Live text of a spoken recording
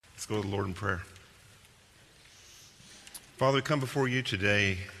Let's go to the Lord in prayer. Father, we come before you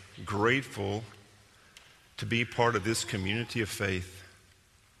today grateful to be part of this community of faith.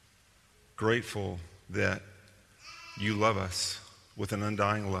 Grateful that you love us with an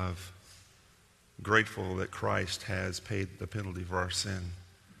undying love. Grateful that Christ has paid the penalty for our sin.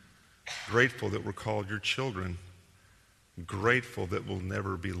 Grateful that we're called your children. Grateful that we'll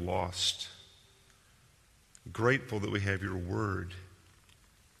never be lost. Grateful that we have your word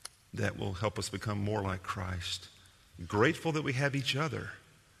that will help us become more like Christ. Grateful that we have each other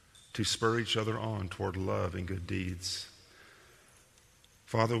to spur each other on toward love and good deeds.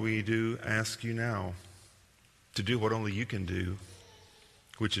 Father, we do ask you now to do what only you can do,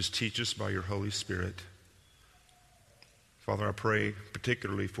 which is teach us by your Holy Spirit. Father, I pray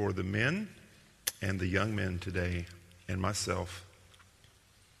particularly for the men and the young men today and myself,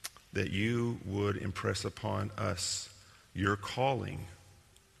 that you would impress upon us your calling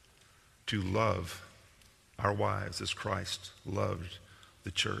to love our wives as Christ loved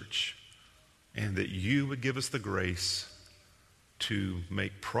the church, and that you would give us the grace to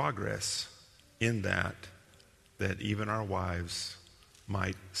make progress in that even our wives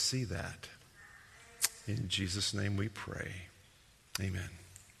might see that. In Jesus' name we pray. Amen.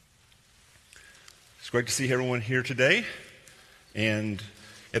 It's great to see everyone here today. And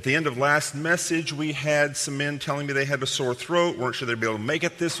at the end of last message, we had some men telling me they had a sore throat, weren't sure they'd be able to make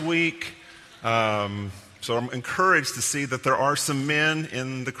it this week. So I'm encouraged to see that there are some men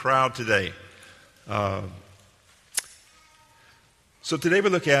in the crowd today. So today we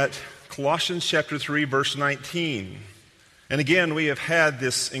look at Colossians chapter 3, verse 19. And again, we have had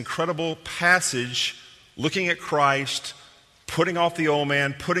this incredible passage looking at Christ, putting off the old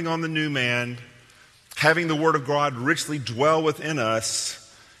man, putting on the new man, having the Word of God richly dwell within us.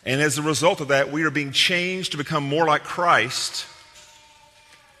 And as a result of that, we are being changed to become more like Christ.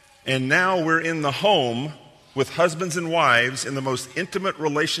 And now we're in the home with husbands and wives in the most intimate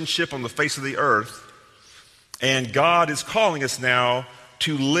relationship on the face of the earth. And God is calling us now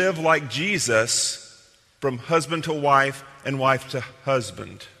to live like Jesus, from husband to wife and wife to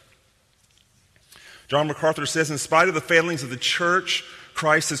husband. John MacArthur says, in spite of the failings of the church,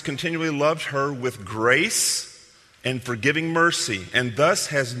 Christ has continually loved her with grace and forgiving mercy, and thus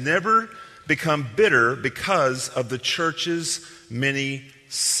has never become bitter because of the church's many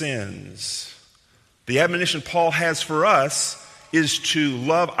sins. The admonition Paul has for us is to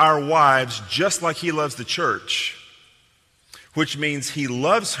love our wives just like he loves the church, which means he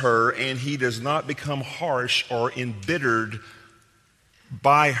loves her and he does not become harsh or embittered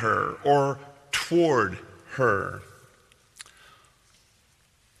by her or toward her.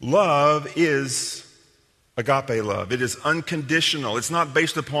 Love is agape love. It is unconditional. It's not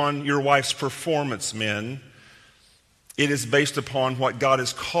based upon your wife's performance, men. It is based upon what God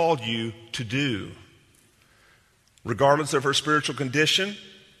has called you to do. Regardless of her spiritual condition,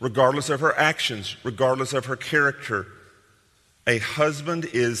 regardless of her actions, regardless of her character, a husband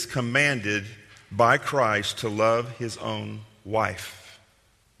is commanded by Christ to love his own wife.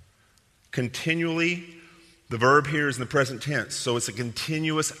 Continually, the verb here is in the present tense, so it's a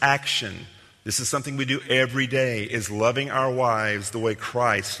continuous action. This is something we do every day, is loving our wives the way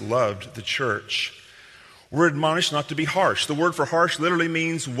Christ loved the church. We're admonished not to be harsh. The word for harsh literally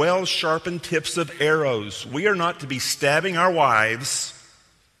means well-sharpened tips of arrows. We are not to be stabbing our wives,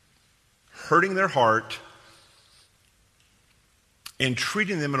 hurting their heart, and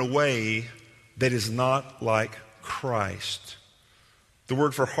treating them in a way that is not like Christ. The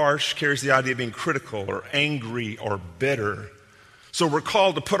word for harsh carries the idea of being critical or angry or bitter. So we're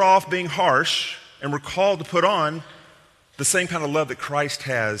called to put off being harsh, and we're called to put on the same kind of love that Christ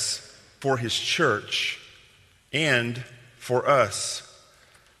has for his church and for us.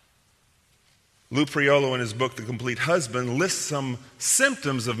 Lou Priolo, in his book, The Complete Husband, lists some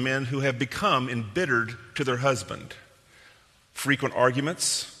symptoms of men who have become embittered to their husband. Frequent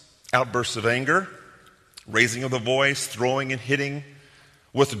arguments, outbursts of anger, raising of the voice, throwing and hitting,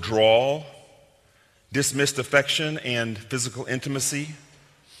 withdrawal, dismissed affection and physical intimacy,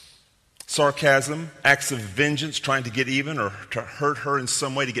 sarcasm, acts of vengeance, trying to get even or to hurt her in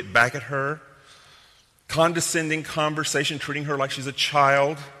some way to get back at her, condescending conversation, treating her like she's a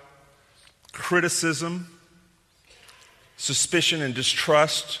child, criticism, suspicion and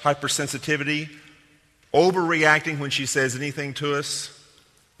distrust, hypersensitivity, overreacting when she says anything to us,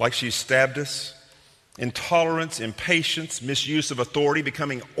 like she stabbed us, intolerance, impatience, misuse of authority,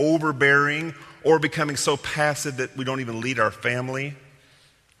 becoming overbearing, or becoming so passive that we don't even lead our family,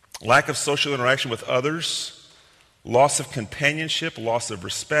 lack of social interaction with others, loss of companionship, loss of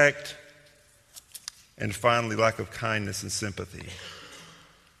respect, and finally, lack of kindness and sympathy.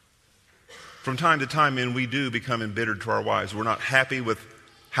 from time to time, men, we do become embittered to our wives. We're not happy with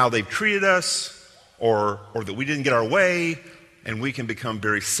how they've treated us or that we didn't get our way, and we can become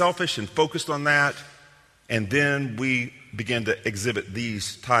very selfish and focused on that, and then we begin to exhibit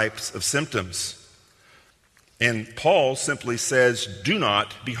these types of symptoms. And Paul simply says, do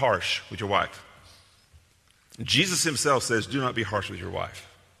not be harsh with your wife. Jesus himself says, do not be harsh with your wife.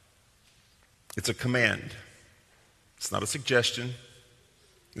 It's a command. It's not a suggestion.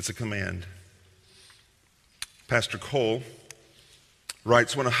 It's a command. Pastor Cole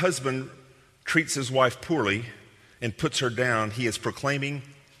writes, when a husband treats his wife poorly and puts her down, he is proclaiming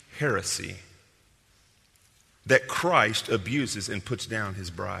heresy that Christ abuses and puts down his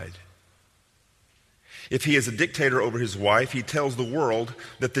bride. If he is a dictator over his wife, he tells the world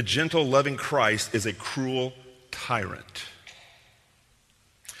that the gentle, loving Christ is a cruel tyrant.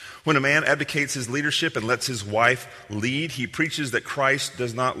 When a man abdicates his leadership and lets his wife lead, he preaches that Christ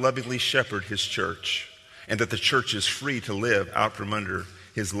does not lovingly shepherd his church and that the church is free to live out from under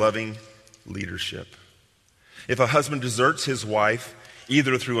his loving leadership. If a husband deserts his wife,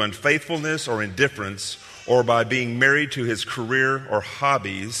 either through unfaithfulness or indifference, or by being married to his career or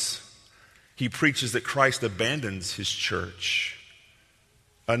hobbies, he preaches that Christ abandons his church.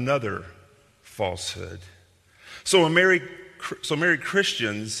 Another falsehood. So married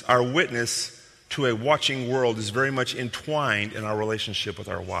Christians, our witness to a watching world is very much entwined in our relationship with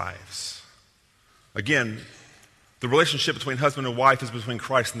our wives. Again, the relationship between husband and wife is between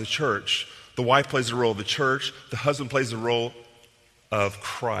Christ and the church. The wife plays the role of the church. The husband plays the role of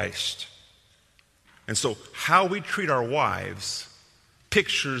Christ. And so how we treat our wives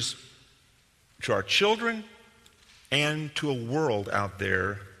pictures to our children and to a world out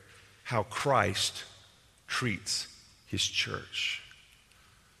there how Christ treats his church.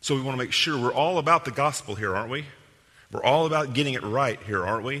 So we want to make sure we're all about the gospel here, aren't we? We're all about getting it right here,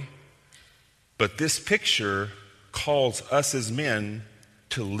 aren't we? But this picture calls us as men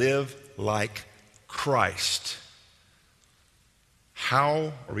to live like Christ.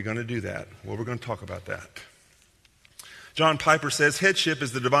 How are we going to do that? Well, we're going to talk about that. John Piper says, headship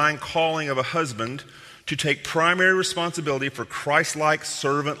is the divine calling of a husband to take primary responsibility for Christ-like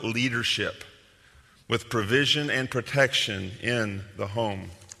servant leadership with provision and protection in the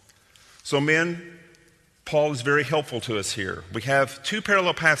home. So men, Paul is very helpful to us here. We have two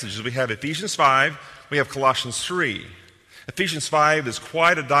parallel passages. We have Ephesians 5, we have Colossians 3. Ephesians 5 is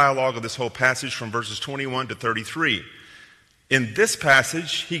quite a dialogue of this whole passage from verses 21 to 33. In this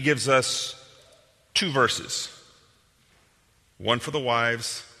passage, he gives us two verses. One for the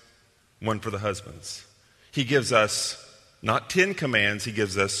wives, one for the husbands. He gives us not 10 commands, he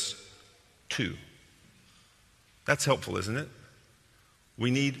gives us 2. That's helpful, isn't it?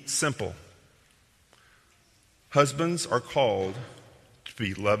 We need simple. Husbands are called to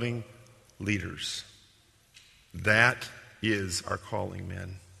be loving leaders. That is our calling,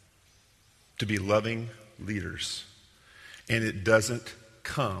 men. To be loving leaders. And it doesn't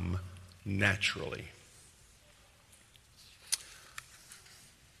come naturally.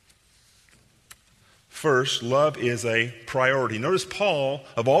 First, love is a priority. Notice Paul,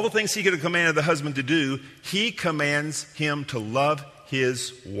 of all the things he could have commanded the husband to do, he commands him to love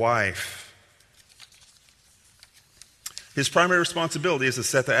his wife. His primary responsibility is to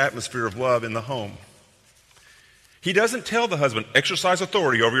set the atmosphere of love in the home. He doesn't tell the husband, exercise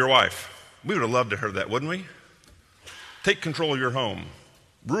authority over your wife. We would have loved to hear that, wouldn't we? Take control of your home.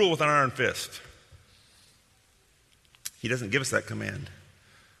 Rule with an iron fist. He doesn't give us that command.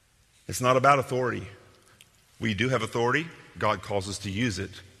 It's not about authority. We do have authority. God calls us to use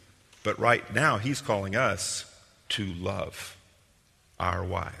it. But right now, he's calling us to love our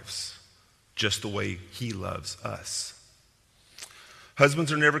wives just the way he loves us.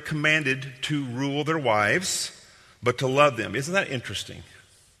 Husbands are never commanded to rule their wives, but to love them. Isn't that interesting?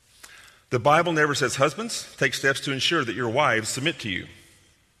 The Bible never says, husbands, take steps to ensure that your wives submit to you.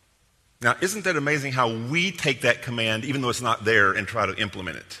 Now, isn't that amazing how we take that command, even though it's not there, and try to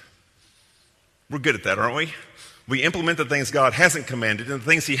implement it? We're good at that, aren't we? We implement the things God hasn't commanded, and the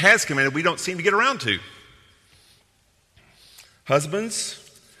things he has commanded we don't seem to get around to. Husbands,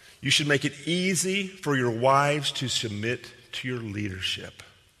 you should make it easy for your wives to submit to your leadership.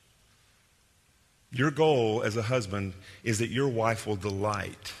 Your goal as a husband is that your wife will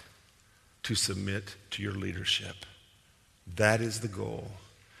delight to submit to your leadership. That is the goal.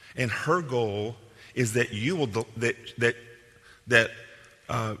 And her goal is that you will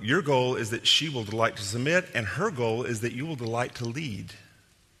your goal is that she will delight to submit, and her goal is that you will delight to lead,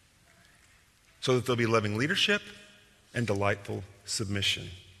 so that there'll be loving leadership and delightful submission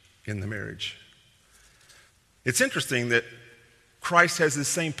in the marriage. It's interesting that Christ has the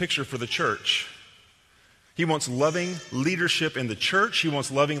same picture for the church. He wants loving leadership in the church. He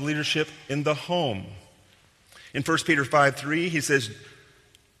wants loving leadership in the home. In 1 Peter 5:3, he says,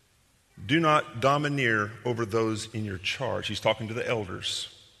 do not domineer over those in your charge. He's talking to the elders.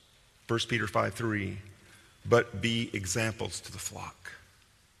 1 Peter 5:3, but be examples to the flock.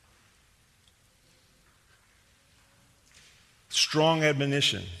 Strong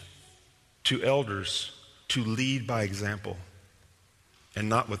admonition to elders to lead by example and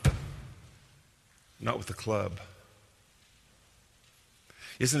not with the club.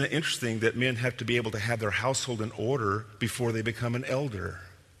 Isn't it interesting that men have to be able to have their household in order before they become an elder?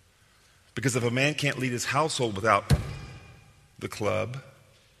 Because if a man can't lead his household without the club,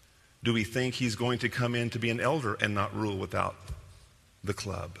 do we think he's going to come in to be an elder and not rule without the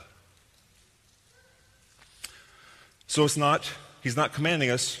club? So he's not commanding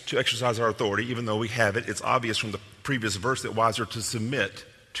us to exercise our authority, even though we have it. It's obvious from the previous verse that wives are to submit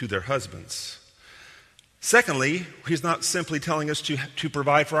to their husbands. Secondly, he's not simply telling us to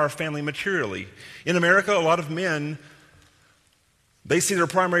provide for our family materially. In America, a lot of men, they see their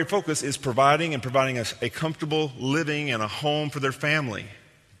primary focus is providing a comfortable living and a home for their family.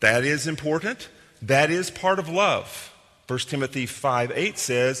 That is important. That is part of love. 1 Timothy 5:8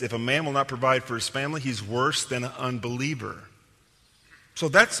 says, if a man will not provide for his family, he's worse than an unbeliever. So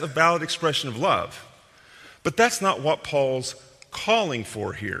that's a valid expression of love. But that's not what Paul's calling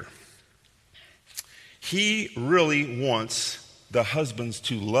for here. He really wants the husbands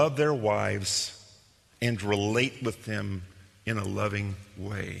to love their wives and relate with them in a loving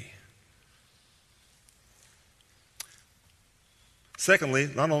way. Secondly,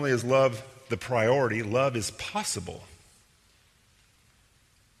 not only is love the priority, love is possible.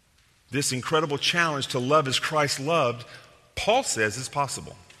 This incredible challenge to love as Christ loved, Paul says is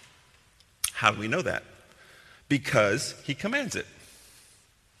possible. How do we know that? Because he commands it.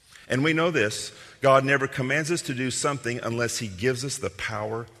 And we know this, God never commands us to do something unless he gives us the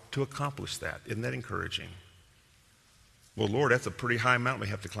power to accomplish that. Isn't that encouraging? Well, Lord, that's a pretty high mountain we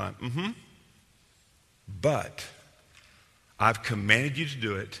have to climb. But I've commanded you to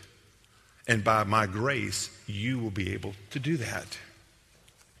do it, and by my grace, you will be able to do that.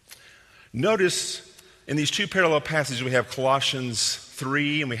 Notice in these two parallel passages, we have Colossians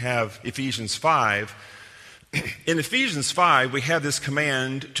 3 and we have Ephesians 5. In Ephesians 5, we have this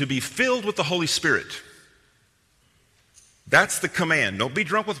command to be filled with the Holy Spirit. That's the command. Don't be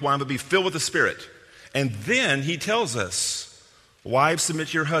drunk with wine, but be filled with the Spirit. And then he tells us, wives, submit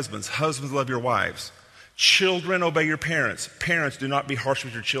to your husbands. Husbands, love your wives. Children, obey your parents. Parents, do not be harsh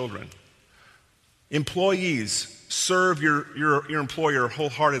with your children. Employees, serve your employer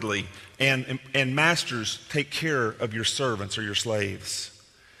wholeheartedly. And masters, take care of your servants or your slaves.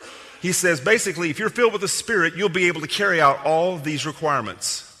 He says, basically, if you're filled with the Spirit, you'll be able to carry out all of these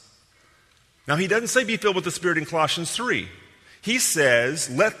requirements. Now, he doesn't say be filled with the Spirit in Colossians 3. He says,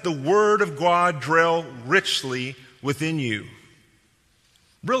 let the Word of God dwell richly within you.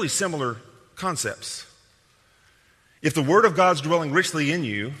 Really similar concepts. If the Word of God's dwelling richly in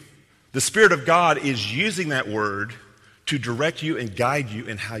you, the Spirit of God is using that Word to direct you and guide you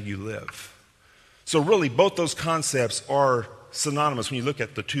in how you live. So really, both those concepts are synonymous when you look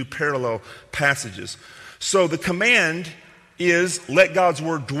at the two parallel passages. So the command is let God's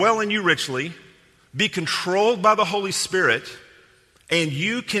Word dwell in you richly, be controlled by the Holy Spirit, and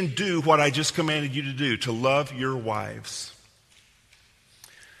you can do what I just commanded you to do, to love your wives.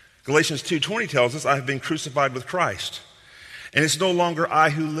 Galatians 2:20 tells us, I have been crucified with Christ, and it's no longer I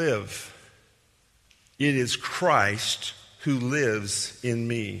who live. It is Christ who lives in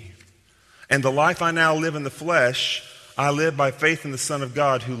me. And the life I now live in the flesh, I live by faith in the Son of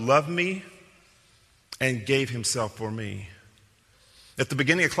God who loved me and gave himself for me. At the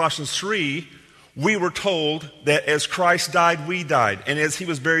beginning of Colossians 3, we were told that as Christ died, we died. And as he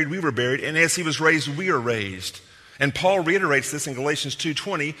was buried, we were buried. And as he was raised, we are raised. And Paul reiterates this in Galatians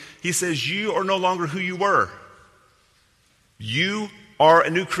 2:20. He says, you are no longer who you were. You are a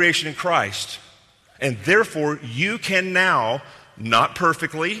new creation in Christ. And therefore, you can now, not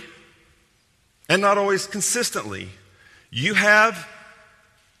perfectly, and not always consistently, you have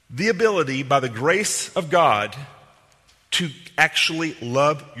the ability, by the grace of God, to actually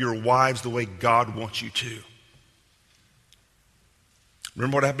love your wives the way God wants you to.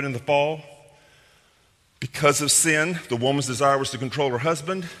 Remember what happened in the fall? Because of sin, the woman's desire was to control her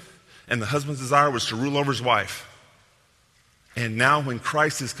husband, and the husband's desire was to rule over his wife. And now when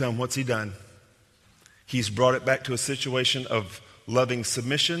Christ has come, what's he done? He's brought it back to a situation of loving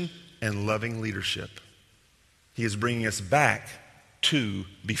submission and loving leadership. He is bringing us back to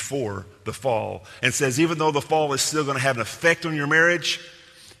before the fall, and says even though the fall is still going to have an effect on your marriage,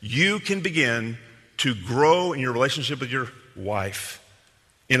 you can begin to grow in your relationship with your wife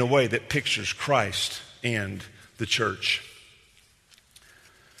in a way that pictures Christ and the church.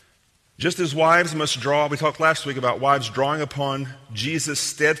 Just as wives must draw, we talked last week about wives drawing upon Jesus'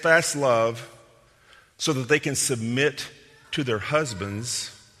 steadfast love so that they can submit to their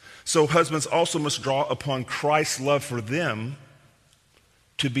husbands, so husbands also must draw upon Christ's love for them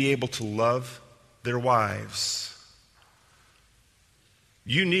to be able to love their wives.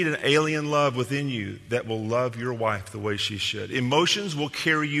 You need an alien love within you that will love your wife the way she should. Emotions will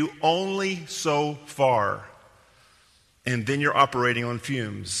carry you only so far, and then you're operating on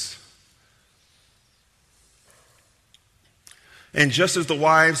fumes. And just as the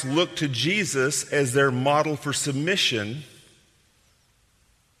wives look to Jesus as their model for submission,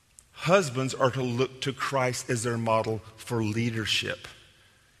 husbands are to look to Christ as their model for leadership.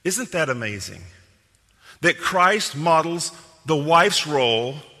 Isn't that amazing? That Christ models the wife's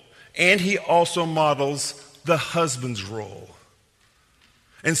role, and he also models the husband's role.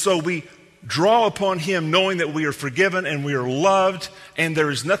 And so we draw upon him knowing that we are forgiven and we are loved, and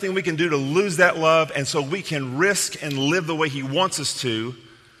there is nothing we can do to lose that love, and so we can risk and live the way he wants us to,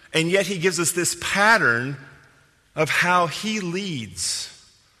 and yet he gives us this pattern of how he leads.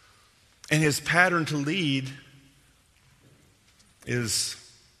 And his pattern to lead is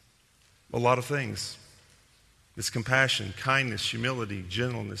a lot of things. It's compassion, kindness, humility,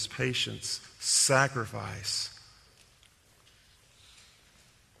 gentleness, patience, sacrifice.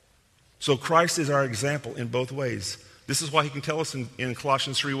 So Christ is our example in both ways. This is why he can tell us in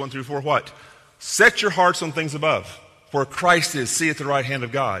Colossians 3, 1 through 4, what? Set your hearts on things above, where Christ is, see at the right hand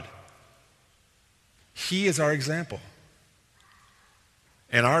of God. He is our example.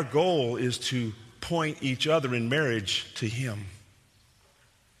 And our goal is to point each other in marriage to him.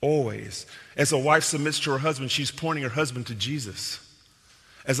 Always. As a wife submits to her husband, she's pointing her husband to Jesus.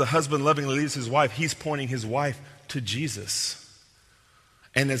 As a husband lovingly leads his wife, he's pointing his wife to Jesus.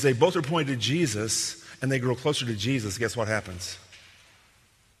 And as they both are pointed to Jesus and they grow closer to Jesus, guess what happens?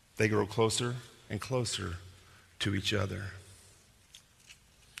 They grow closer and closer to each other.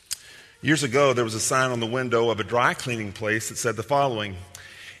 Years ago, there was a sign on the window of a dry cleaning place that said the following: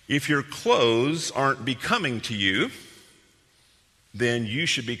 if your clothes aren't becoming to you, then you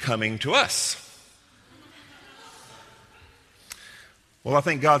should be coming to us. Well, I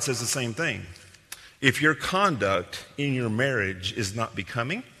think God says the same thing. If your conduct in your marriage is not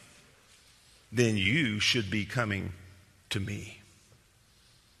becoming, then you should be coming to me.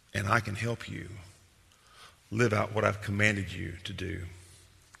 And I can help you live out what I've commanded you to do.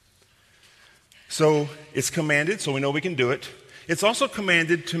 So it's commanded, so we know we can do it. It's also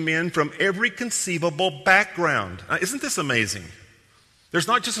commanded to men from every conceivable background. Isn't this amazing? There's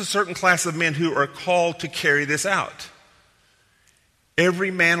not just a certain class of men who are called to carry this out.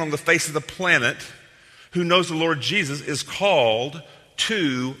 Every man on the face of the planet who knows the Lord Jesus is called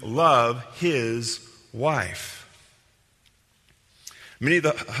to love his wife. Many of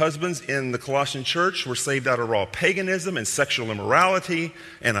the husbands in the Colossian church were saved out of raw paganism and sexual immorality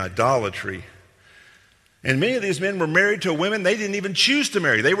and idolatry. And many of these men were married to women they didn't even choose to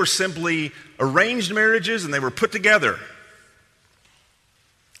marry. They were simply arranged marriages, and they were put together.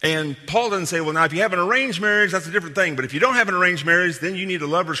 And Paul doesn't say, well, now, if you have an arranged marriage, that's a different thing. But if you don't have an arranged marriage, then you need to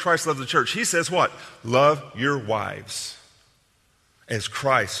love as Christ loved the church. He says what? Love your wives as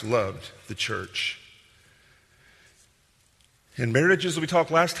Christ loved the church. In marriages, we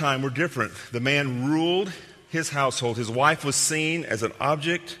talked last time, were different. The man ruled his household. His wife was seen as an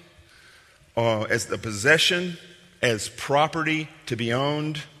object, as a possession, as property to be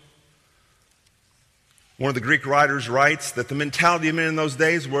owned. One of the Greek writers writes that the mentality of men in those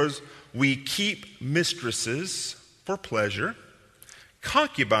days was, we keep mistresses for pleasure,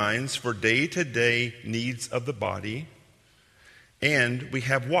 concubines for day-to-day needs of the body, and we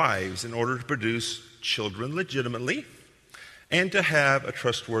have wives in order to produce children legitimately and to have a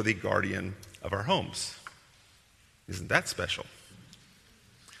trustworthy guardian of our homes. Isn't that special?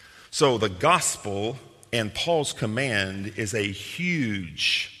 So the gospel and Paul's command is a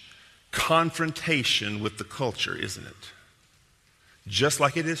huge confrontation with the culture, isn't it? Just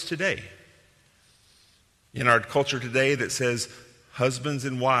like it is today. In our culture today that says husbands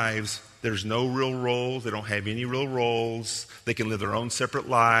and wives, there's no real roles. They don't have any real roles. They can live their own separate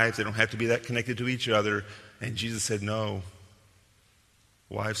lives. They don't have to be that connected to each other. And Jesus said, no.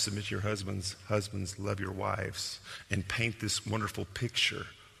 Wives, submit to your husbands. Husbands, love your wives. And paint this wonderful picture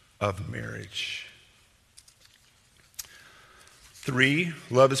of marriage. 3,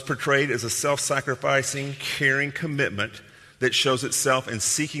 love is portrayed as a self-sacrificing, caring commitment that shows itself in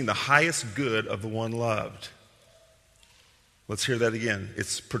seeking the highest good of the one loved. Let's hear that again.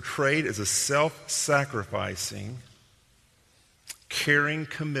 It's portrayed as a self-sacrificing, caring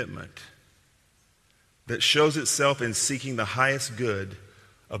commitment that shows itself in seeking the highest good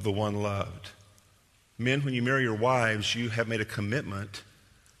of the one loved. Men, when you marry your wives, you have made a commitment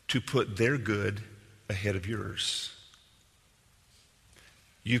to put their good ahead of yours.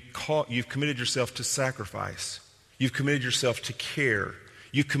 You've committed yourself to sacrifice. You've committed yourself to care.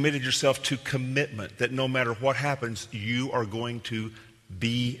 You've committed yourself to commitment that no matter what happens, you are going to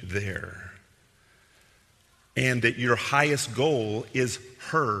be there. And that your highest goal is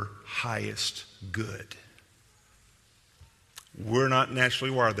her highest good. We're not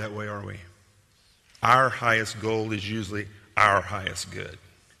naturally wired that way, are we? Our highest goal is usually our highest good.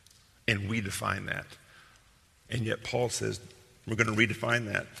 And we define that. And yet Paul says we're going to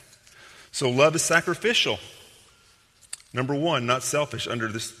redefine that. So love is sacrificial. Number one, not selfish, under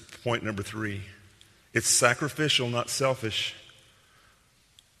this point number 3. It's sacrificial, not selfish.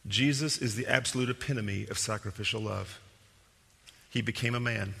 Jesus is the absolute epitome of sacrificial love. He became a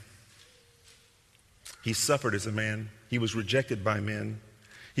man. He suffered as a man. He was rejected by men.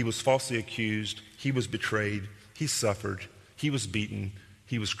 He was falsely accused. He was betrayed. He suffered. He was beaten.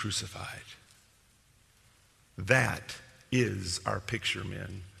 He was crucified. That is our picture,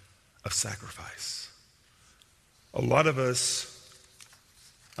 men, of sacrifice. A lot of us,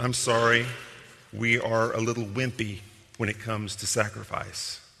 I'm sorry, we are a little wimpy when it comes to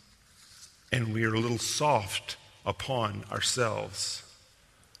sacrifice. And we are a little soft upon ourselves.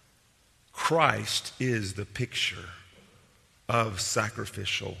 Christ is the picture of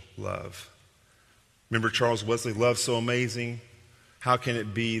sacrificial love. Remember Charles Wesley, love so amazing, how can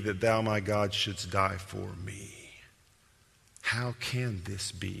it be that thou, my God, shouldst die for me? How can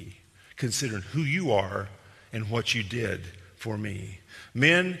this be, considering who you are and what you did for me?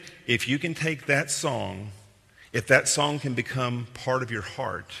 Men, if you can take that song, if that song can become part of your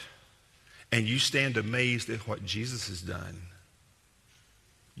heart, and you stand amazed at what Jesus has done,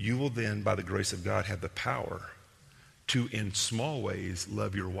 you will then, by the grace of God, have the power to, in small ways,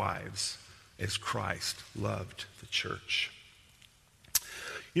 love your wives as Christ loved the church.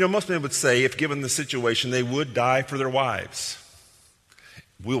 You know, most men would say, if given the situation, they would die for their wives.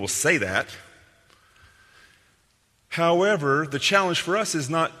 We will say that. However, the challenge for us is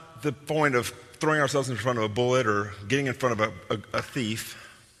not the point of throwing ourselves in front of a bullet or getting in front of a thief.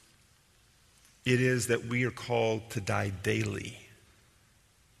 It is that we are called to die daily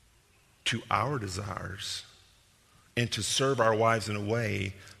to our desires and to serve our wives in a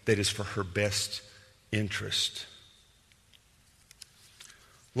way that is for her best interest.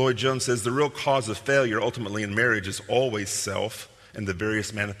 Lloyd Jones says the real cause of failure ultimately in marriage is always self and the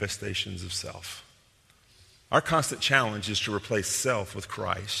various manifestations of self. Our constant challenge is to replace self with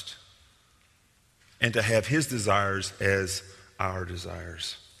Christ and to have his desires as our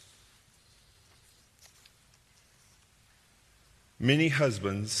desires. Many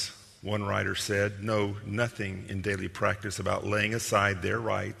husbands, one writer said, know nothing in daily practice about laying aside their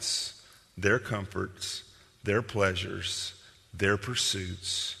rights, their comforts, their pleasures, their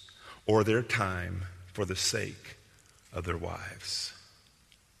pursuits, or their time for the sake of their wives.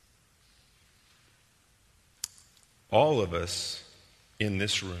 All of us in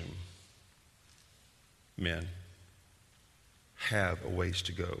this room, men, have a ways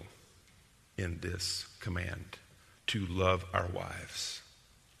to go in this command to love our wives.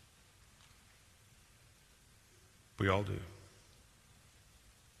 We all do.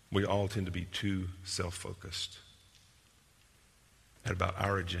 We all tend to be too self-focused about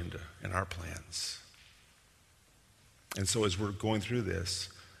our agenda and our plans. And so as we're going through this,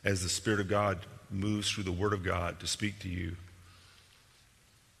 as the Spirit of God moves through the Word of God to speak to you,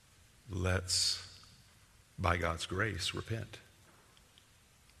 let's, by God's grace, repent.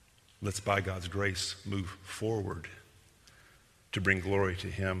 Let's, by God's grace, move forward to bring glory to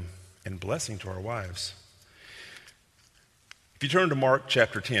Him and blessing to our wives. If you turn to Mark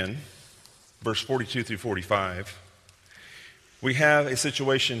chapter 10, verse 42 through 45, we have a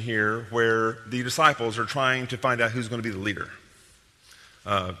situation here where the disciples are trying to find out who's going to be the leader.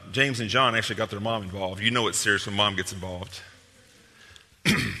 James and John actually got their mom involved. You know it's serious when mom gets involved.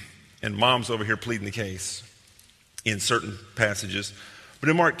 And mom's over here pleading the case in certain passages. But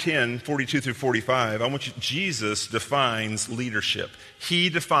in Mark 10, 42 through 45, Jesus defines leadership. He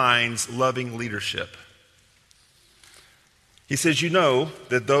defines loving leadership. He says, you know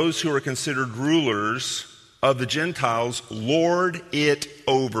that those who are considered rulers of the Gentiles lord it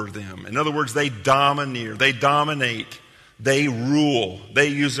over them. In other words, they domineer, they dominate, they rule, they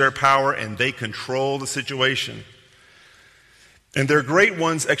use their power, and they control the situation. And their great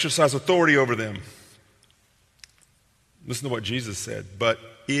ones exercise authority over them. Listen to what Jesus said. But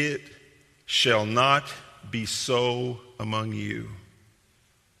it shall not be so among you.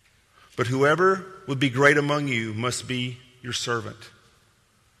 But whoever would be great among you must be your servant.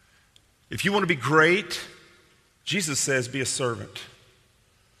 If you want to be great, Jesus says, be a servant.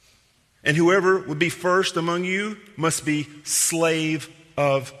 And whoever would be first among you must be slave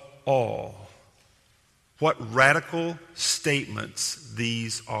of all. What radical statements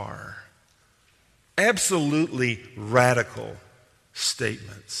these are. Absolutely radical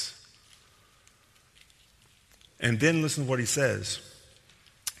statements. And then listen to what he says.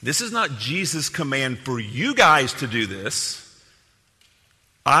 This is not Jesus' command for you guys to do this.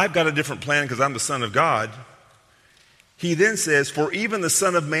 I've got a different plan because I'm the Son of God. He then says, for even the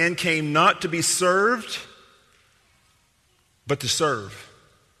Son of Man came not to be served, but to serve,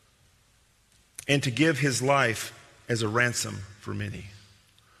 and to give his life as a ransom for many.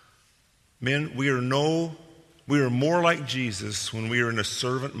 Men, we are more like Jesus when we are in a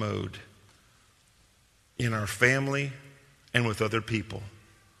servant mode in our family and with other people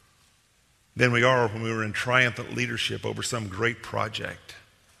than we are when we were in triumphant leadership over some great project.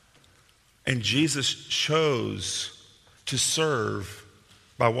 And Jesus chose to serve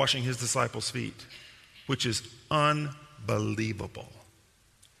by washing his disciples' feet, which is unbelievable.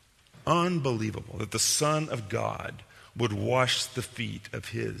 Unbelievable that the Son of God would wash the feet of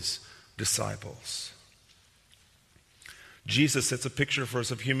his disciples. Jesus sets a picture for us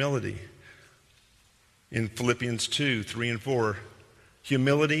of humility. In Philippians 2, 3 and 4,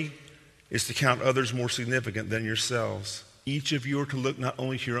 humility is to count others more significant than yourselves. Each of you are to look not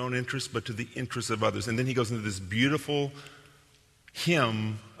only to your own interests, but to the interests of others. And then he goes into this beautiful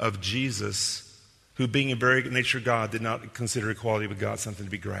hymn of Jesus, who being in very nature God, did not consider equality with God something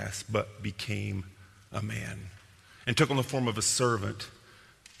to be grasped, but became a man. And took on the form of a servant,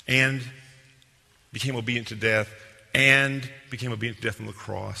 and became obedient to death, and became obedient to death on the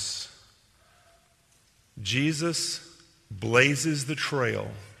cross. Jesus blazes the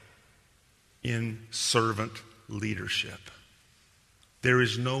trail in servant leadership. There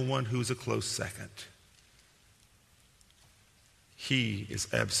is no one who's a close second. He is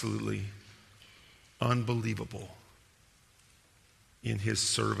absolutely unbelievable in his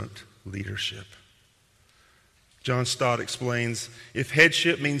servant leadership. John Stott explains, if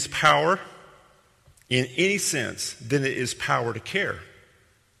headship means power in any sense, then it is power to care,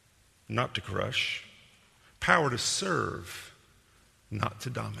 not to crush. Power to serve, not to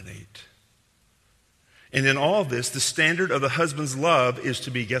dominate. And in all this, the standard of the husband's love is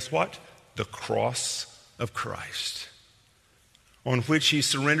to be, guess what? The cross of Christ, on which he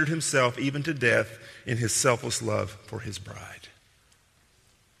surrendered himself even to death in his selfless love for his bride.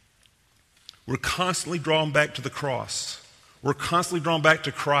 We're constantly drawn back to the cross. We're constantly drawn back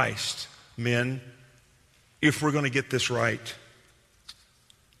to Christ, men, if we're going to get this right.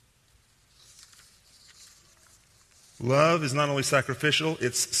 Love is not only sacrificial,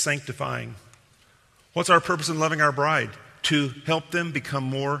 it's sanctifying. What's our purpose in loving our bride? To help them become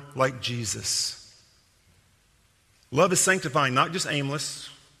more like Jesus. Love is sanctifying, not just aimless.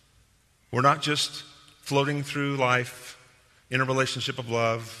 We're not just floating through life in a relationship of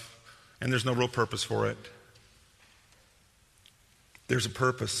love, and there's no real purpose for it. There's a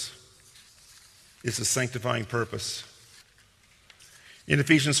purpose. It's a sanctifying purpose. In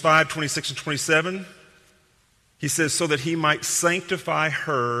Ephesians 5, 26 and 27, he says, so that he might sanctify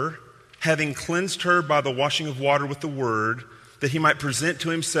her, having cleansed her by the washing of water with the word, that he might present to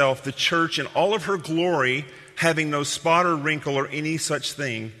himself the church in all of her glory, having no spot or wrinkle or any such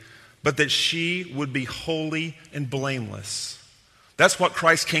thing, but that she would be holy and blameless. That's what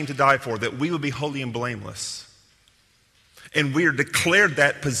Christ came to die for, that we would be holy and blameless. And we are declared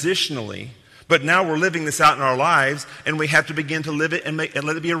that positionally, but now we're living this out in our lives, and we have to begin to live it and let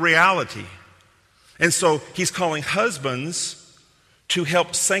it be a reality. And so he's calling husbands to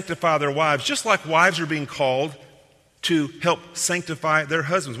help sanctify their wives, just like wives are being called to help sanctify their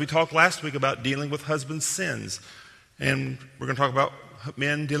husbands. We talked last week about dealing with husbands' sins, and we're going to talk about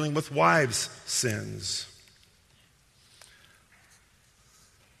men dealing with wives' sins.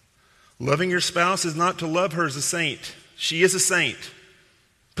 Loving your spouse is not to love her as a saint. She is a saint,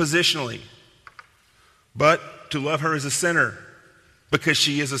 positionally, but to love her as a sinner, because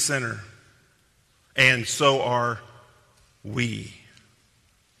she is a sinner, and so are we.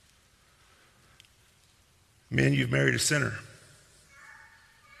 Men, you've married a sinner,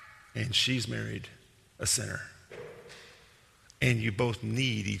 and she's married a sinner. And you both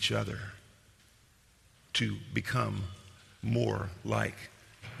need each other to become more like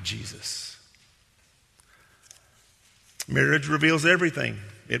Jesus. Marriage reveals everything.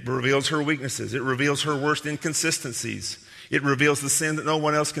 It reveals her weaknesses. It reveals her worst inconsistencies. It reveals the sin that no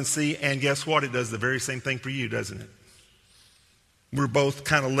one else can see. And guess what? It does the very same thing for you, doesn't it? We're both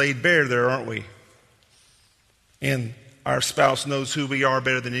kind of laid bare there, aren't we? And our spouse knows who we are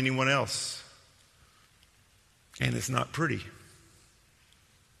better than anyone else. And it's not pretty.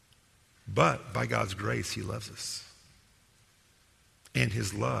 But by God's grace, he loves us. And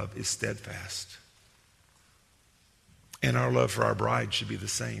his love is steadfast. And our love for our bride should be the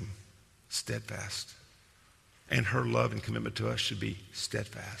same, steadfast. And her love and commitment to us should be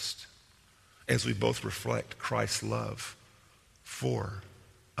steadfast as we both reflect Christ's love for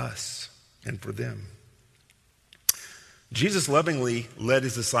us and for them. Jesus lovingly led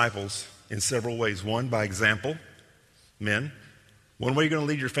his disciples in several ways. One, by example. Men, one way you're going to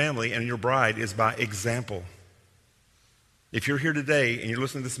lead your family and your bride is by example. If you're here today and you're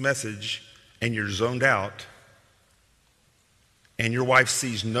listening to this message and you're zoned out, and your wife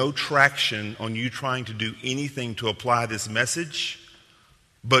sees no traction on you trying to do anything to apply this message,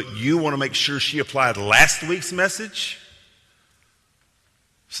 but you want to make sure she applied last week's message,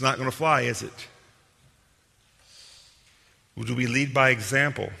 it's not going to fly, is it? Well, do we lead by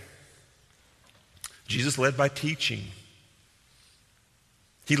example? Jesus led by teaching.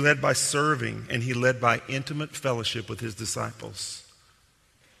 He led by serving, and he led by intimate fellowship with his disciples.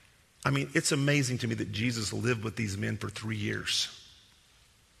 I mean, it's amazing to me that Jesus lived with these men for 3 years.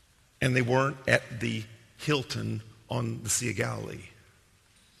 And they weren't at the Hilton on the Sea of Galilee.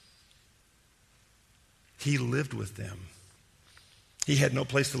 He lived with them. He had no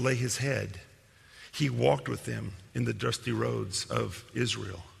place to lay his head. He walked with them in the dusty roads of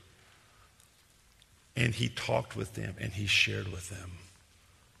Israel. And he talked with them, and he shared with them.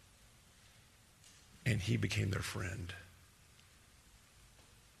 And he became their friend.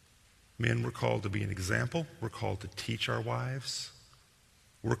 Men, we're called to be an example. We're called to teach our wives.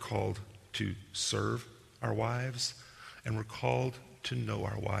 We're called to serve our wives. And we're called to know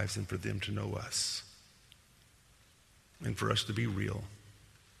our wives and for them to know us. And for us to be real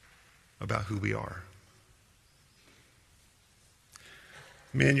about who we are.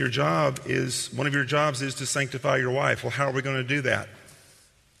 Men, one of your jobs is to sanctify your wife. Well, how are we going to do that?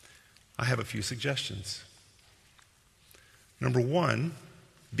 I have a few suggestions. Number one,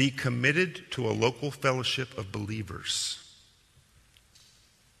 be committed to a local fellowship of believers.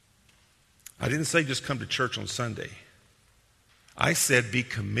 I didn't say just come to church on Sunday. I said be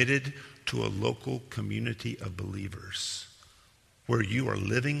committed to a local community of believers where you are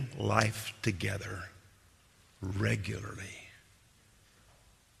living life together regularly.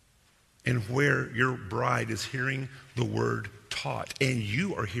 And where your bride is hearing the word taught, and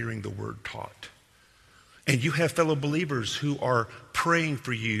you are hearing the word taught. And you have fellow believers who are praying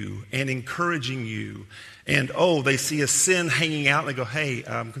for you and encouraging you. And, they see a sin hanging out and they go, hey,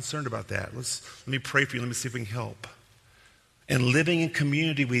 I'm concerned about that. Let me pray for you. Let me see if we can help. And living in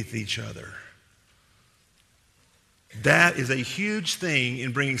community with each other. That is a huge thing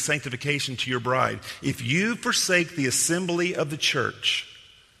in bringing sanctification to your bride. If you forsake the assembly of the church,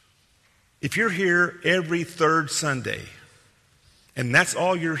 if you're here every third Sunday, and that's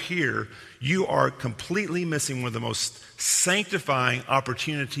all you're here, you are completely missing one of the most sanctifying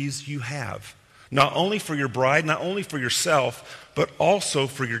opportunities you have. Not only for your bride, not only for yourself, but also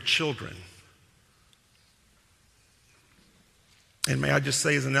for your children. And may I just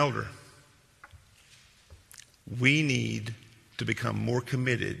say as an elder, we need to become more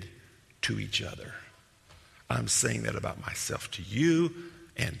committed to each other. I'm saying that about myself to you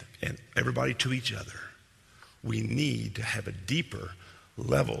and everybody to each other. We need to have a deeper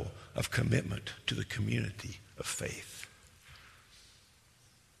level of commitment to the community of faith.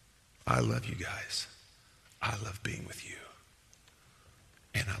 I love you guys. I love being with you.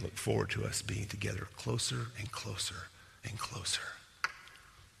 And I look forward to us being together closer and closer and closer.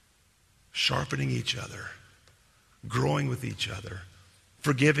 Sharpening each other, growing with each other,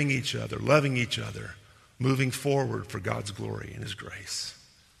 forgiving each other, loving each other, moving forward for God's glory and his grace.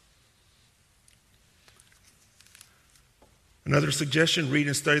 Another suggestion, read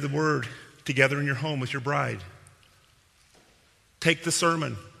and study the word together in your home with your bride. Take the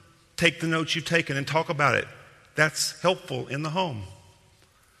sermon, take the notes you've taken and talk about it. That's helpful in the home.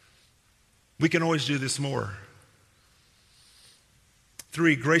 We can always do this more.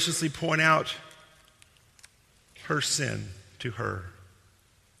 3, graciously point out her sin to her.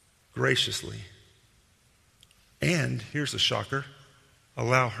 Graciously. And, here's the shocker,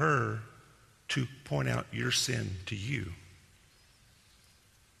 allow her to point out your sin to you.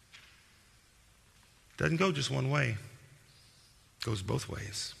 Doesn't go just one way. It goes both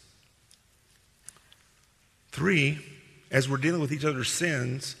ways. 3, as we're dealing with each other's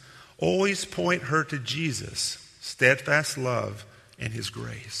sins, always point her to Jesus, steadfast love, and his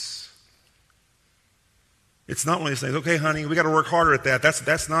grace. It's not one of these things, okay, honey, we got to work harder at that.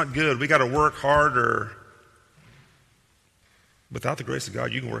 That's not good. We got to work harder. Without the grace of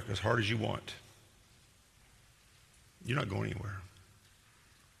God, you can work as hard as you want. You're not going anywhere.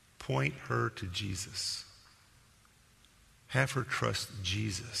 Point her to Jesus. Have her trust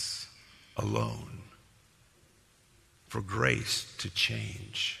Jesus alone for grace to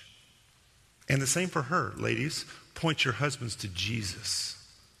change. And the same for her, ladies. Point your husbands to Jesus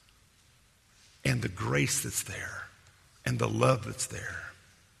and the grace that's there and the love that's there.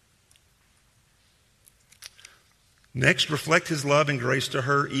 Next, reflect his love and grace to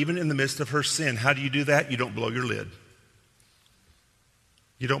her even in the midst of her sin. How do you do that? You don't blow your lid.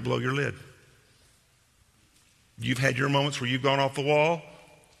 You don't blow your lid. You've had your moments where you've gone off the wall.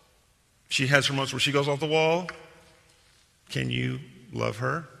 She has her moments where she goes off the wall. Can you love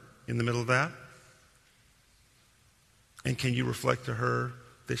her in the middle of that? And can you reflect to her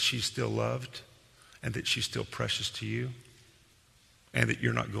that she's still loved and that she's still precious to you and that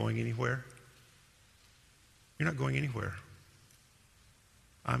you're not going anywhere? You're not going anywhere.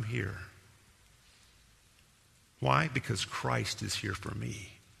 I'm here. Why? Because Christ is here for me.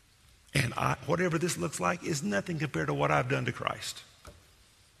 And whatever this looks like is nothing compared to what I've done to Christ.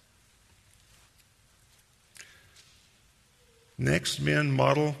 Next, men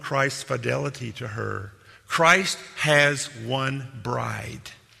model Christ's fidelity to her. Christ has one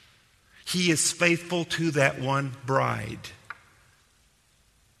bride. He is faithful to that one bride.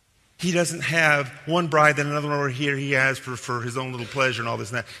 He doesn't have one bride, then another one over here he has for his own little pleasure and all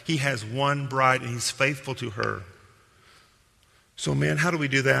this and that. He has one bride, and he's faithful to her. So, men, how do we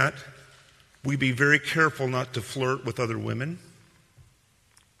do that? We be very careful not to flirt with other women.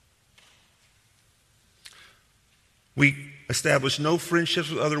 We establish no friendships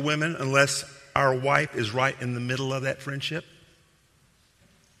with other women unless our wife is right in the middle of that friendship.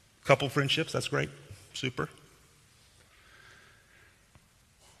 Couple friendships, that's great. Super.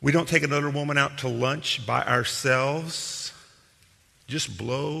 We don't take another woman out to lunch by ourselves. Just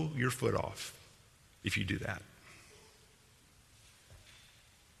blow your foot off if you do that.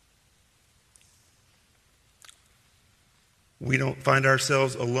 We don't find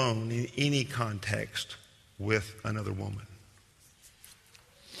ourselves alone in any context with another woman.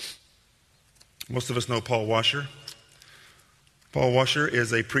 Most of us know Paul Washer. Paul Washer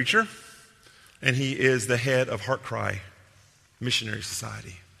is a preacher, and he is the head of Heart Cry Missionary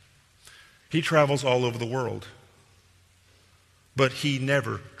Society. He travels all over the world, but he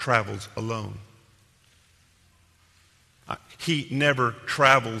never travels alone. He never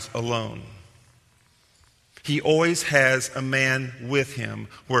travels alone. He always has a man with him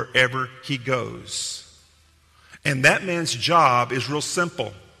wherever he goes. And that man's job is real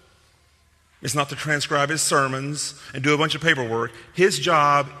simple. It's not to transcribe his sermons and do a bunch of paperwork. His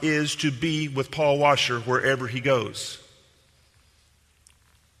job is to be with Paul Washer wherever he goes.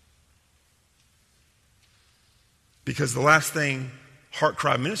 Because the last thing Heart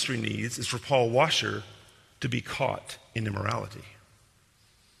Cry Ministry needs is for Paul Washer to be caught in immorality.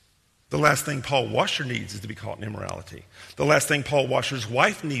 The last thing Paul Washer needs is to be caught in immorality. The last thing Paul Washer's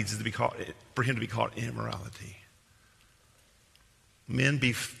wife needs is for him to be caught in immorality. Men,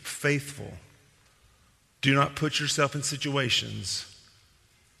 be faithful. Do not put yourself in situations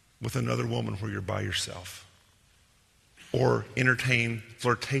with another woman where you're by yourself, or entertain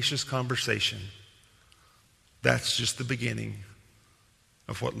flirtatious conversation. That's just the beginning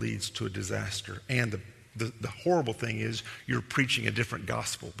of what leads to a disaster. And the horrible thing is you're preaching a different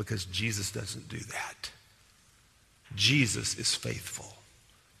gospel, because Jesus doesn't do that. Jesus is faithful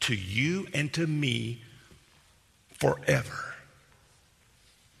to you and to me forever.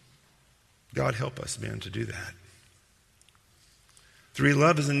 God help us, men, to do that. 3,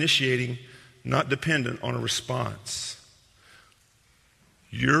 love is initiating, not dependent on a response.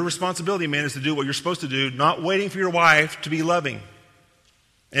 Your responsibility, man, is to do what you're supposed to do, not waiting for your wife to be loving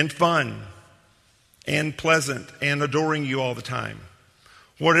and fun and pleasant and adoring you all the time.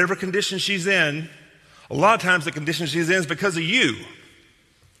 Whatever condition she's in, a lot of times the condition she's in is because of you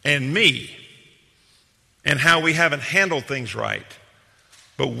and me and how we haven't handled things right.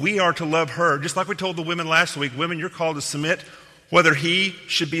 But we are to love her, just like we told the women last week. Women, you're called to submit whether he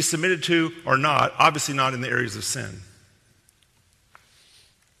should be submitted to or not, obviously not in the areas of sin.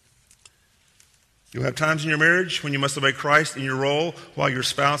 You'll have times in your marriage when you must obey Christ in your role while your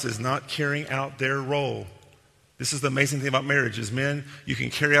spouse is not carrying out their role. This is the amazing thing about marriage is, men, you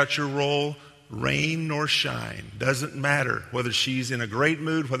can carry out your role, rain nor shine. Doesn't matter whether she's in a great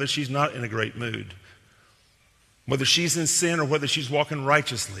mood, whether she's not in a great mood. whether she's in sin or whether she's walking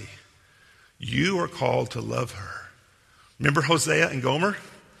righteously. You are called to love her. Remember Hosea and Gomer?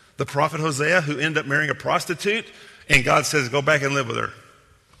 The prophet Hosea who ended up marrying a prostitute, and God says, go back and live with her.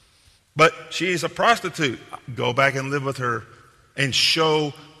 But she's a prostitute. Go back and live with her and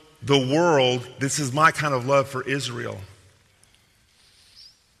show the world this is my kind of love for Israel.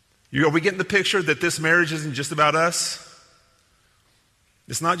 Are we getting the picture that this marriage isn't just about us?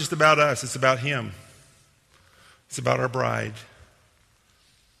 It's not just about us, it's about him. It's about our bride.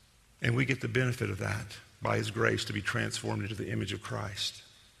 And we get the benefit of that by his grace to be transformed into the image of Christ.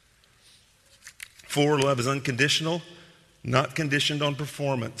 4, love is unconditional, not conditioned on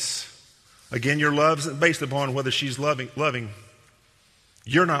performance. Again, your love isn't based upon whether she's loving.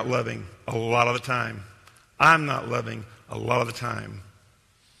 You're not loving a lot of the time. I'm not loving a lot of the time.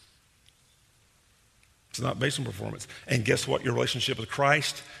 It's not based on performance. And guess what? Your relationship with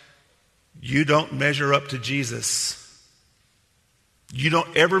Christ, you don't measure up to Jesus. You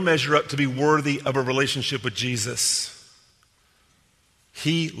don't ever measure up to be worthy of a relationship with Jesus.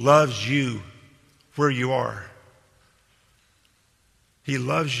 He loves you where you are. He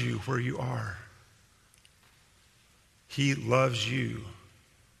loves you where you are. He loves you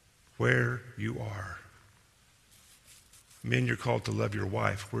where you are. Men, you're called to love your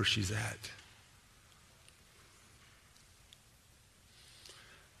wife where she's at.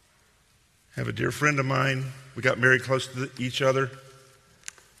 I have a dear friend of mine. We got married close to each other.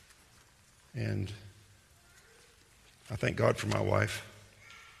 And I thank God for my wife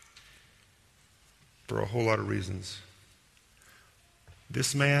for a whole lot of reasons.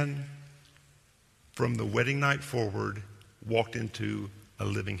 This man, from the wedding night forward, walked into a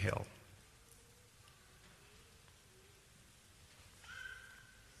living hell.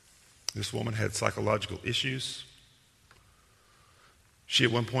 This woman had psychological issues. She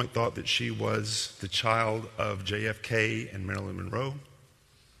at one point thought that she was the child of JFK and Marilyn Monroe.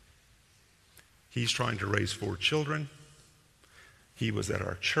 He's trying to raise 4 children. He was at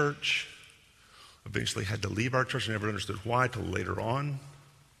our church. Eventually had to leave our church. I never understood why till later on.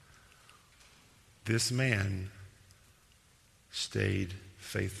 This man stayed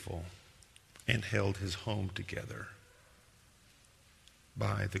faithful and held his home together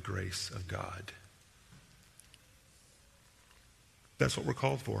by the grace of God. That's what we're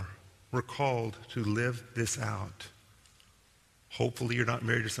called for. We're called to live this out. Hopefully you're not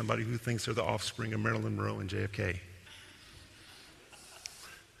married to somebody who thinks they're the offspring of Marilyn Monroe and JFK.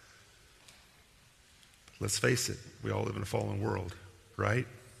 Let's face it, we all live in a fallen world, right?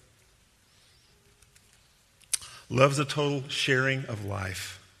 Love's a total sharing of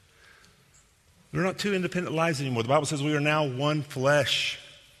life. They're not 2 independent lives anymore. The Bible says we are now one flesh.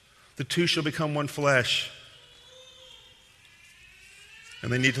 The 2 shall become one flesh.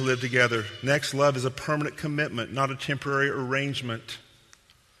 And they need to live together. Next, love is a permanent commitment, not a temporary arrangement.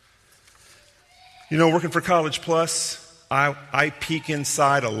 You know, working for College Plus, I peek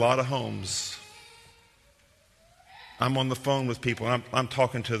inside a lot of homes. I'm on the phone with people, and I'm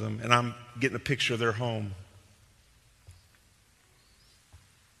talking to them, and I'm getting a picture of their home.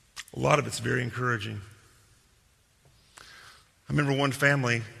 A lot of it's very encouraging. I remember one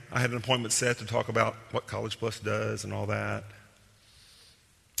family, I had an appointment set to talk about what College Plus does and all that.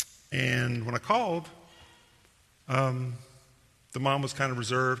 And when I called, the mom was kind of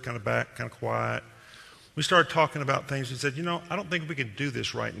reserved, kind of back, kind of quiet. We started talking about things. She said, I don't think we can do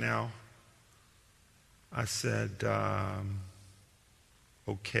this right now. I said,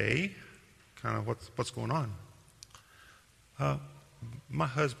 okay, kind of what's going on? My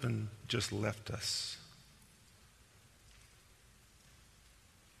husband just left us.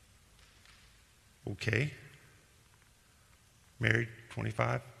 Okay. Married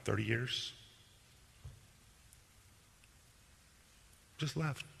 25, 30 years. Just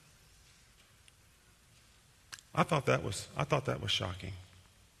left. I thought that was shocking.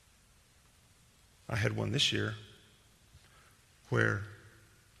 I had one this year where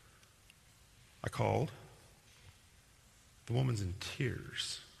I called. The woman's in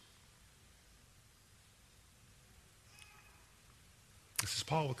tears. This is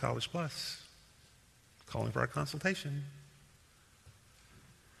Paul with College Plus, calling for our consultation.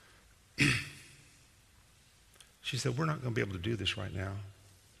 She said, we're not going to be able to do this right now.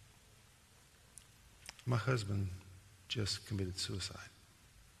 My husband just committed suicide.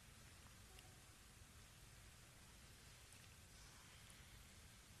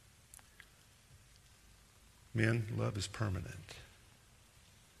 Men, love is permanent.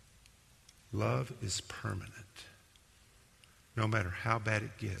 Love is permanent. No matter how bad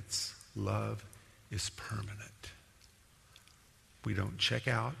it gets, love is permanent. We don't check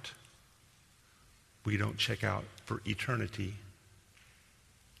out. we don't check out for eternity.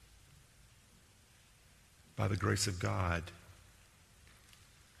 By the grace of God,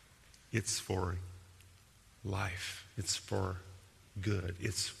 it's for life. It's for good.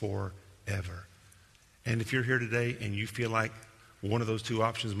 It's forever. And if you're here today and you feel like one of those two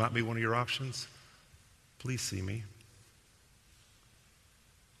options might be one of your options, please see me.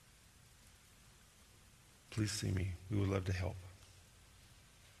 Please see me. We would love to help.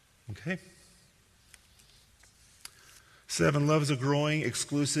 Okay? 7, love is a growing,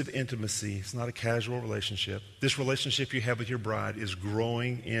 exclusive intimacy. It's not a casual relationship. This relationship you have with your bride is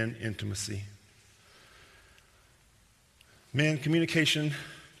growing in intimacy. Man, communication,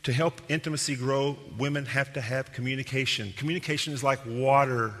 to help intimacy grow, women have to have communication. Communication is like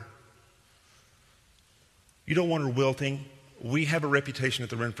water. You don't want her wilting. We have a reputation at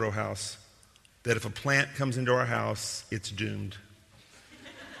the Renfro house that if a plant comes into our house, it's doomed.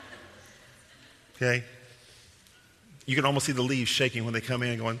 Okay? You can almost see the leaves shaking when they come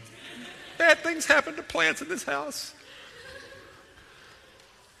in going, bad things happen to plants in this house.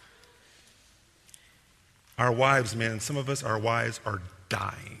 Our wives, man, some of us, our wives are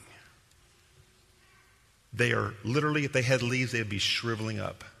dying. They are literally, if they had leaves, they'd be shriveling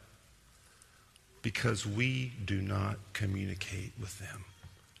up because we do not communicate with them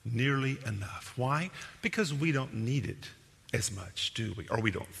nearly enough. Why? Because we don't need it as much, do we? Or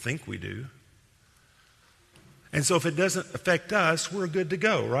we don't think we do. And so if it doesn't affect us, we're good to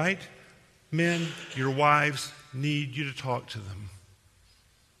go, right? Men, your wives need you to talk to them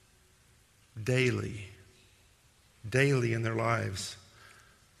daily in their lives.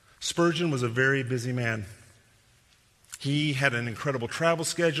 Spurgeon was a very busy man. He had an incredible travel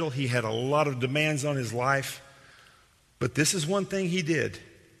schedule. He had a lot of demands on his life. But this is one thing he did.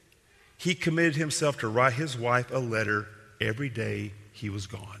 He committed himself to write his wife a letter every day he was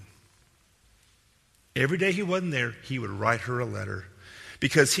gone. Every day he wasn't there, he would write her a letter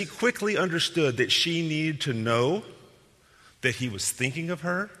because he quickly understood that she needed to know that he was thinking of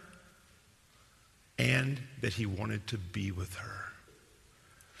her and that he wanted to be with her.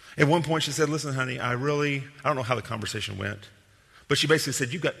 At one point she said, listen, honey, I don't know how the conversation went, but she basically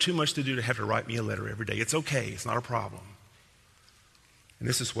said, you've got too much to do to have to write me a letter every day. It's okay. It's not a problem. And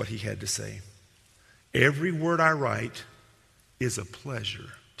this is what he had to say. Every word I write is a pleasure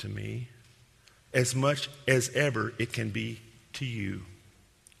to me, as much as ever it can be to you.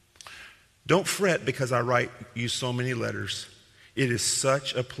 Don't fret because I write you so many letters. It is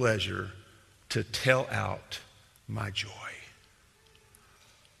such a pleasure to tell out my joy.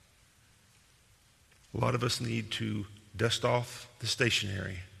 A lot of us need to dust off the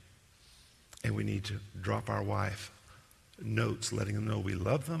stationery, and we need to drop our wife notes letting them know we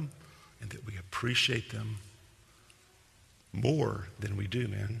love them and that we appreciate them more than we do,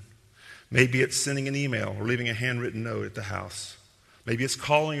 man. Maybe it's sending an email or leaving a handwritten note at the house. Maybe it's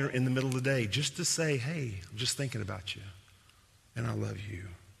calling her in the middle of the day just to say, hey, I'm just thinking about you and I love you.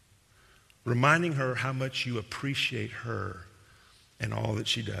 Reminding her how much you appreciate her and all that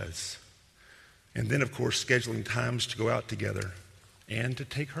she does. And then, of course, scheduling times to go out together and to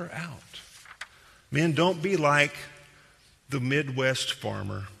take her out. Men, don't be like the Midwest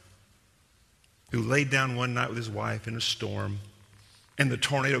farmer who laid down one night with his wife in a storm, and the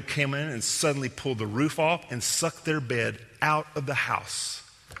tornado came in and suddenly pulled the roof off and sucked their bed out of the house.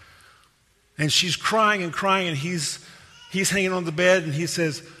 And she's crying, and he's hanging on the bed, and he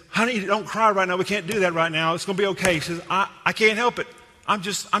says, honey, don't cry right now. We can't do that right now. It's going to be okay. She says, I can't help it. I'm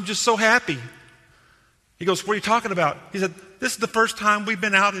just so happy. He goes, what are you talking about? He said, this is the first time we've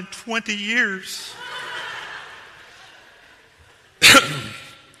been out in 20 years.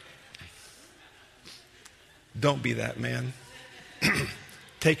 Don't be that man.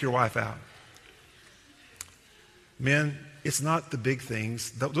 Take your wife out. Men, it's not the big things.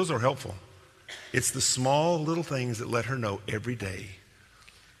 Those are helpful. It's the small little things that let her know every day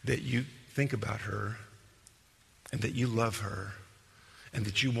that you think about her and that you love her and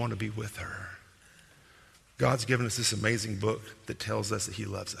that you want to be with her. God's given us this amazing book that tells us that he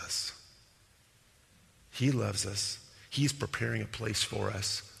loves us. He loves us. He's preparing a place for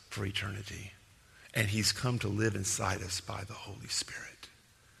us for eternity. And he's come to live inside us by the Holy Spirit.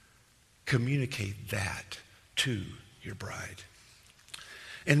 Communicate that to your bride.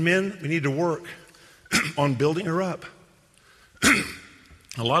 And men, we need to work on building her up.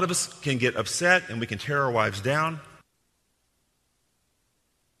 A lot of us can get upset and we can tear our wives down.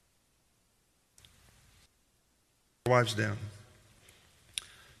 Our wives down.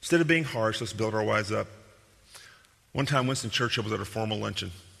 Instead of being harsh, let's build our wives up. One time, Winston Churchill was at a formal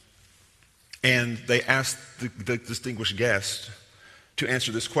luncheon, and they asked the distinguished guest, to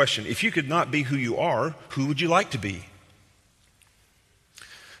answer this question. If you could not be who you are, who would you like to be?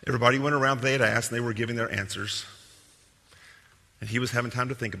 Everybody went around, they had asked, and they were giving their answers. And he was having time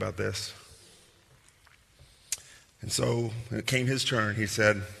to think about this. And so when it came his turn, he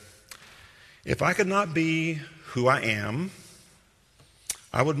said, if I could not be who I am,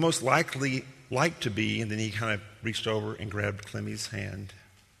 I would most likely like to be, and then he kind of reached over and grabbed Clemmie's hand,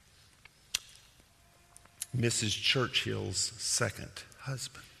 Mrs. Churchill's second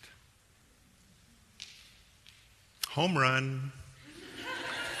husband. Home run.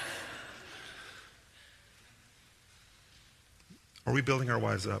 Are we building our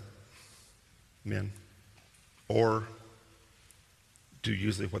wives up, men? Or do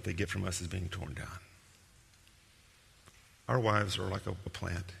usually what they get from us is being torn down? Our wives are like a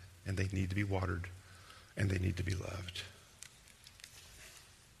plant, and they need to be watered, and they need to be loved.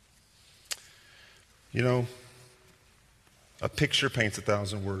 You know, a picture paints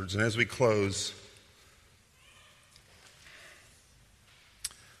 1,000 words, and as we close,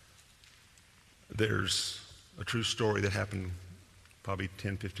 there's a true story that happened probably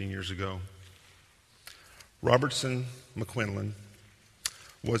 10, 15 years ago. Robertson McQuinlan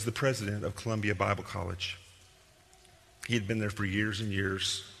was the president of Columbia Bible College. He had been there for years and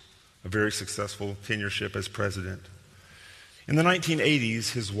years, a very successful tenureship as president. In the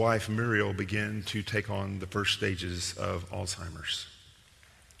 1980s, his wife Muriel began to take on the first stages of Alzheimer's.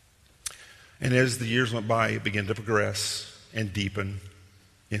 And as the years went by, it began to progress and deepen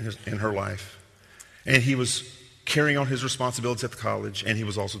in her life. And he was carrying on his responsibilities at the college, and he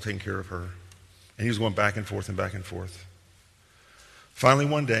was also taking care of her. And he was going back and forth and back and forth. Finally,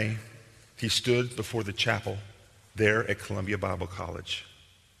 one day, he stood before the chapel there at Columbia Bible College.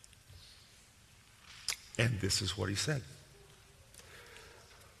 And this is what he said.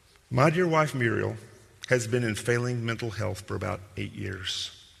 My dear wife Muriel has been in failing mental health for about 8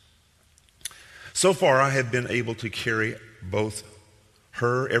 years. So far, I have been able to carry both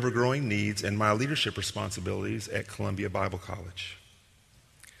her ever-growing needs and my leadership responsibilities at Columbia Bible College.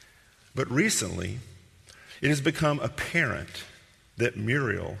 But recently, it has become apparent that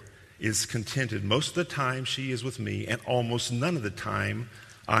Muriel is contented most of the time she is with me, and almost none of the time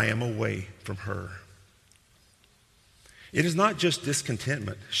I am away from her. It is not just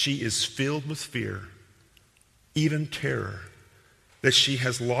discontentment. She is filled with fear, even terror, that she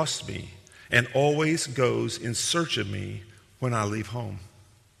has lost me and always goes in search of me when I leave home.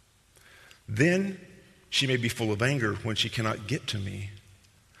 Then she may be full of anger when she cannot get to me.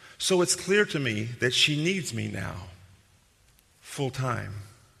 So it's clear to me that she needs me now, full time.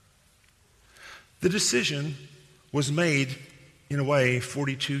 The decision was made, in a way,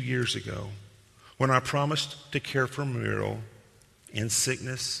 42 years ago, when I promised to care for Muriel in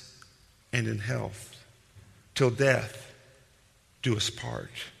sickness and in health, till death do us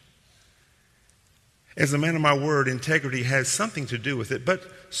part. As a man of my word, integrity has something to do with it, but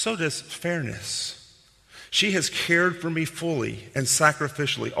so does fairness. She has cared for me fully and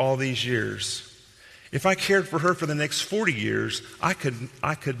sacrificially all these years. If I cared for her for the next 40 years, I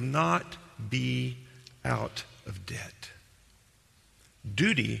could not be out of debt.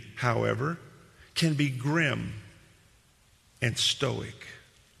 Duty, however, can be grim and stoic.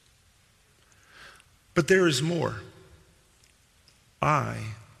 But there is more. I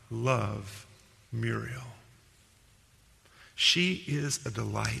love Muriel. She is a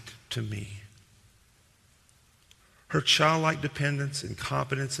delight to me. Her childlike dependence and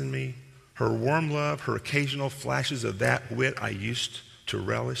confidence in me, her warm love, her occasional flashes of that wit I used to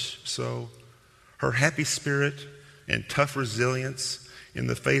relish so, her happy spirit and tough resilience in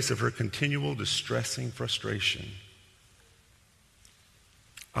the face of her continual distressing frustration.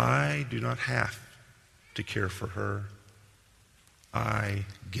 I do not have to care for her. I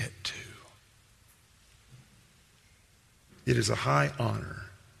get to. It is a high honor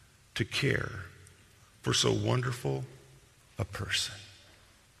to care for so wonderful a person.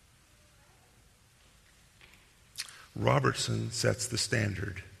 Robertson sets the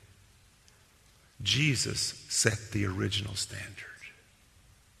standard. Jesus set the original standard.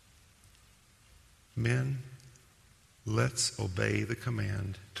 Men, let's obey the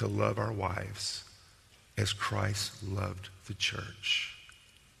command to love our wives as Christ loved the church,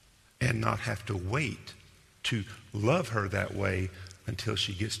 and not have to wait to love her that way until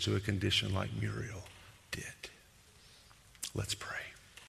she gets to a condition like Muriel did. Let's pray.